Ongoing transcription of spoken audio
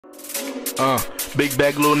Big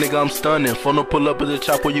bag, little nigga, I'm stunning. Phone to pull up at the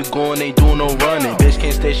chop where you going, ain't doing no running. Bitch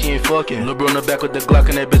can't stay, she ain't fucking. Lil' bro in the back with the Glock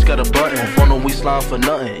and that bitch got a button. Phone we slime for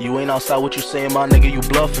nothing. You ain't outside, what you saying, my nigga, you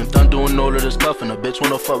bluffing. Done doing all of this cuffing. A bitch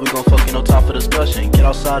wanna fuck, we gon' fuck, ain't no time for discussion. Get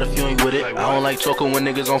outside if you ain't with it. I don't like talking when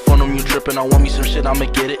niggas on phone them, you tripping. I want me some shit, I'ma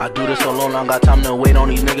get it. I do this alone, I don't got time to wait on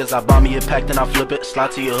these niggas. I buy me a pack, then I flip it.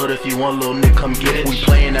 Slide to your hood if you want, little nigga, come get it. We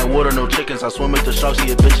playing that water, no chickens. I swim with the sharks,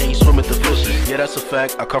 see a bitch ain't swim with the fishes. Yeah, that's a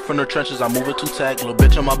fact. I come from the trenches, I move it to tack. Little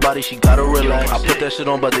bitch on my body, she gotta relax. I put that shit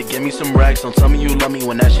on, but they give me some racks. Don't tell me you love me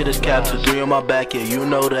when that shit is capped. 2-3 on my back, yeah, you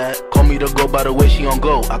know that. Call me to go by the way she gon'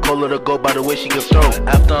 go. I call her to go by the way she can throw.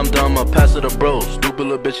 After I'm done, I'ma pass her to bros. Stupid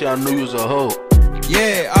little bitch, yeah, I knew you was a hoe.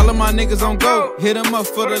 Yeah, all of my niggas on go. Hit them up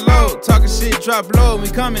for the load. Talking shit, drop low, we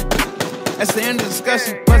coming. That's the end of the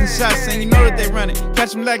discussion. Buzzing shots, and you know that they running.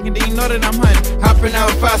 Catch them lacking, then you know that I'm hunting. Hopping out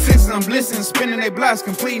 5-6, I'm blissing, spinning they blocks,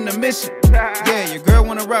 completing the mission. Yeah, your girl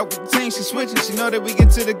wanna rock with the team, she switching. She know that we get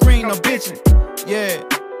to the green, no bitching. Yeah,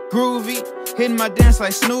 groovy, hitting my dance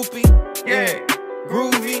like Snoopy. Yeah,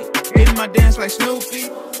 groovy, hitting my dance like Snoopy.